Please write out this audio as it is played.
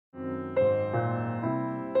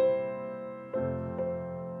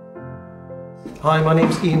Hi, my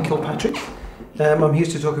name's Ian Kilpatrick. I'm here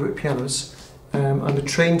to talk about pianos. I'm a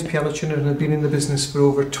trained piano tuner and I've been in the business for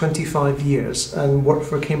over 25 years and worked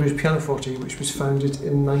for Cambridge Pianoforte, which was founded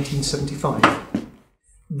in 1975.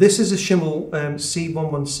 This is a Schimmel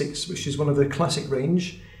C116, which is one of the classic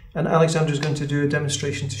range, and Alexander is going to do a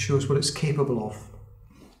demonstration to show us what it's capable of.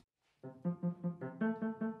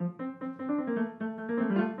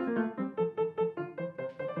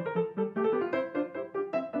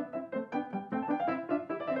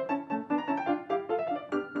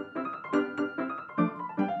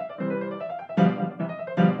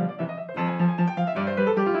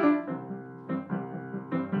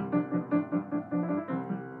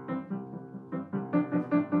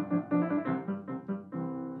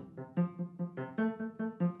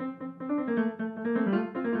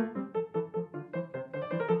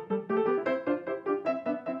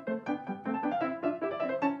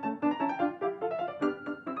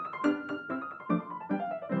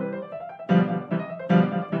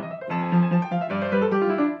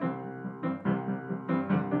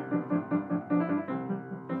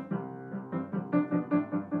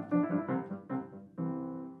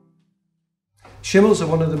 Schimmels are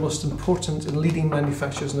one of the most important and leading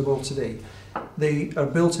manufacturers in the world today. They are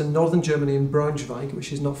built in northern Germany in Braunschweig,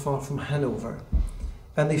 which is not far from Hanover.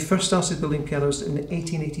 And they first started building pianos in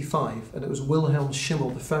 1885, and it was Wilhelm Schimmel,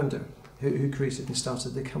 the founder, who created and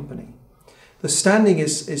started the company. The standing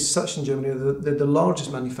is such in Germany that they're the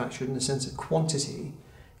largest manufacturer in the sense of quantity,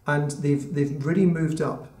 and they've really moved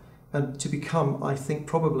up and to become, I think,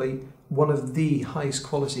 probably one of the highest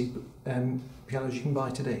quality pianos you can buy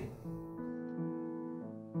today.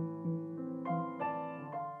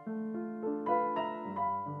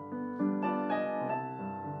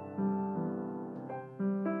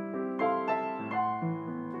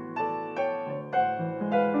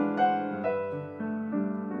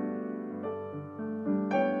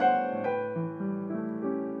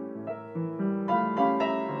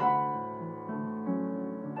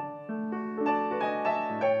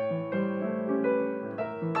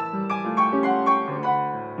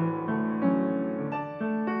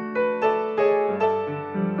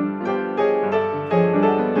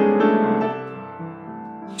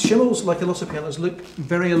 Schimmels, like a lot of pianos, look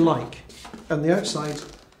very alike. On the outside,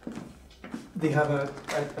 they have a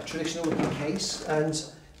traditional looking case, and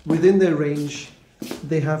within their range,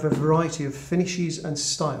 they have a variety of finishes and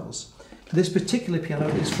styles. This particular piano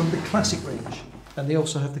is from the classic range, and they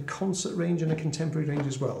also have the concert range and a contemporary range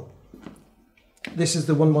as well. This is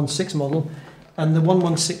the 116 model, and the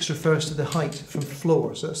 116 refers to the height from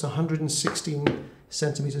floor, so it's 116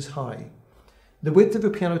 centimeters high. The width of a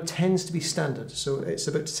piano tends to be standard, so it's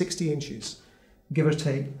about 60 inches, give or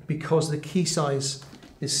take, because the key size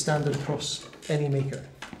is standard across any maker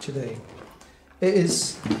today. It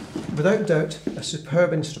is, without doubt, a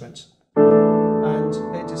superb instrument, and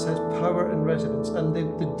it just has power and resonance. And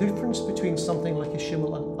the difference between something like a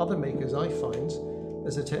Schimmel and other makers, I find,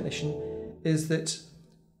 as a technician, is that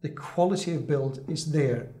the quality of build is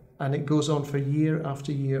there, and it goes on for year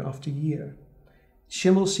after year after year.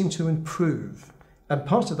 Schimmels seem to improve, and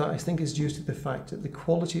part of that I think is due to the fact that the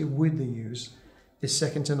quality of wood they use is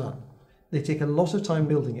second to none. They take a lot of time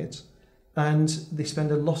building it, and they spend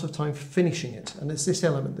a lot of time finishing it, and it's this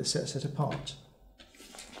element that sets it apart.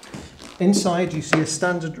 Inside you see a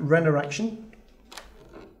standard Renner action,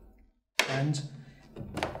 and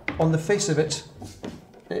on the face of it,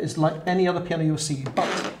 it is like any other piano you'll see, but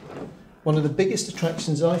one of the biggest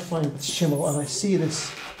attractions I find with Schimmel, and I see this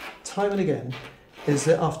time and again, is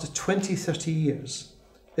that after 20-30 years,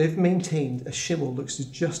 they've maintained a Schimmel looks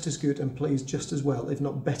just as good and plays just as well, if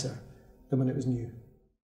not better, than when it was new.